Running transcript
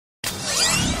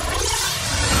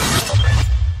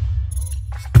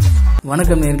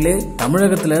வணக்கம் நேர்களே.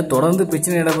 தமிழகத்துல தொடர்ந்து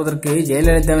பிரச்சனை நடப்பதற்கு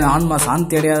ஜெயலலிதாவின் ஆன்மா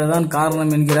சாந்தி அடையாததான் காரணம்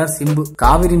என்கிறார் சிம்பு.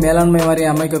 காவிரி மேலாண்மை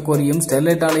வாரியம் அமைக்க கோரியும்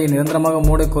ஸ்டெர்லைட் ஆலையை நிரந்தரமாக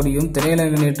மூட கோரியும்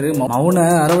திரையுலகில் நேற்று மௌன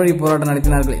அறவழி போராட்டம்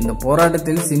நடத்தினார்கள். இந்த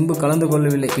போராட்டத்தில் சிம்பு கலந்து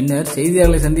கொள்ளவில்லை. பின்னர்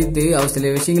செய்தியாளர்களை சந்தித்து அவர்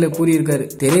சில விஷயங்களை கூறியிருக்காரு.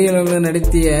 திரையுலகில்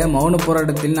நடத்திய மௌன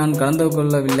போராட்டத்தில் நான் கலந்து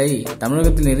கொள்ளவில்லை.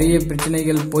 தமிழகத்தில் நிறைய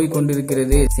பிரச்சனைகள் போய்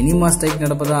கொண்டிருக்கிறது. சினிமா ஸ்ட்ரைக்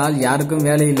நடப்பதால் யாருக்கும்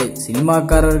வேலை இல்லை.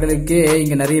 சினிமாக்காரர்களுக்கே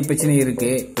இங்க நிறைய பிரச்சனை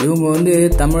இருக்கு. இவங்க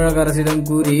தமிழக அரசிடம்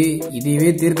கூறி இதுவே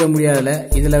தீர்க்க முடியாதுல.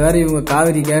 இதுல வேற இவங்க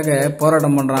காவிரிக்காக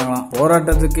போராட்டம் பண்றாங்களாம்.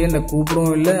 போராட்டத்துக்கு இந்த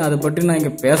கூப்பிடவும் இல்ல, அதை பற்றி நான்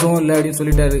இங்க பேசவும் இல்லை அப்படின்னு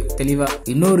சொல்லிட்டாரு தெளிவா.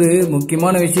 இன்னொரு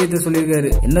முக்கியமான விஷயத்த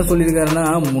சொல்லியிருக்காரு. என்ன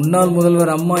சொல்லியிருக்காருன்னா, முன்னாள் முதல்வர்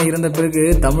அம்மா இறந்த பிறகு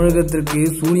தமிழகத்திற்கு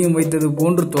சூனியம் வைத்தது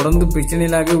போன்று தொடர்ந்து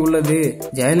பிரச்சனைகளாக உள்ளது.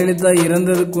 ஜெயலலிதா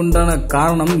இறந்ததுக்கு உண்டான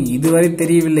காரணம் இதுவரை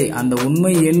தெரியவில்லை. அந்த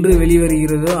உண்மை என்று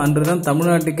வெளிவருகிறதோ அன்றுதான்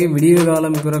தமிழ்நாட்டுக்கு விடிவு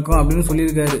காலம் பிறக்கும் அப்படின்னு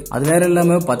சொல்லியிருக்காரு. அது வேற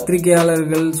இல்லாம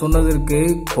பத்திரிகையாளர்கள் சொன்னதற்கு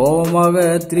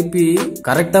கோபமாக திருப்பி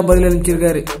கரெக்டா பதில்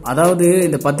அளிச்சிருக்காரு. அதாவது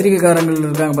இந்த பத்திரிகைக்காரங்கள்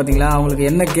இருக்காங்க பாத்தீங்களா, அவங்களுக்கு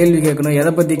என்ன கேள்வி கேட்கணும்,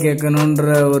 எதை பத்தி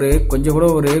கேட்கணும்ன்ற ஒரு கொஞ்சம்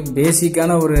கூட ஒரு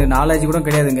பேசிக்கான ஒரு நாலேஜ் கூட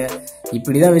கிடையாதுங்க.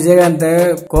 இப்படிதான் விஜயகாந்த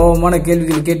கோபமான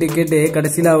கேள்விகள் கேட்டு கேட்டு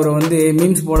கடைசியில அவரை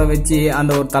மீம்ஸ் போட வச்சு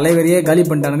அந்த ஒரு தலைவரையே காலி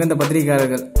பண்ணிட்டானுங்க இந்த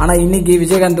பத்திரிகையாளர்கள். ஆனா இன்னைக்கு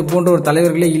விஜயகாந்த் போன்ற ஒரு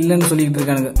தலைவர்களே இல்லைன்னு சொல்லிட்டு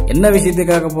இருக்கானுங்க. என்ன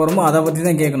விஷயத்துக்காக போறோமோ அதை பத்தி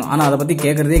தான் கேட்கணும். ஆனா அதை பத்தி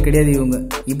கேட்கறதே கிடையாது இவங்க.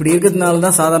 இப்படி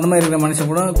இருக்கிறதுனாலதான் சாதாரணமா இருக்கிற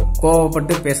மனுஷன் கூட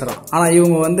கோவப்பட்டு பேசுறான். ஆனா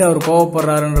இவங்க அவர்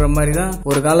கோவப்படுறாருன்ற மாதிரி தான்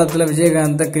ஒரு காலத்துல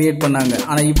விஜயகாந்த கிரியேட் பண்ணாங்க.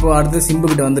 ஆனா இப்போ அடுத்து சிம்பு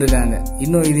கிட்ட வந்திருக்காங்க.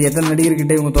 இன்னும் இது எத்தனை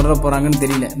நடிகர்கிட்ட இவங்க தொடர போறாங்கன்னு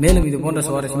தெரியல. மேலும் இது போன்ற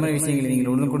சுவாரஸ்யமான விஷயங்களை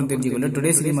நீங்கள் உடனுக்குடன் தெரிஞ்சுக்கொள்ள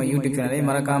டுடே சினிமா யூடியூப் சேனலை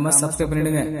மறக்காம சப்ஸ்கிரைப்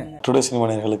பண்ணிடுங்க. டுடே சினிமா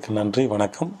நேயர்களுக்கு நன்றி,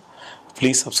 வணக்கம்.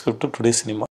 Please subscribe to today cinema.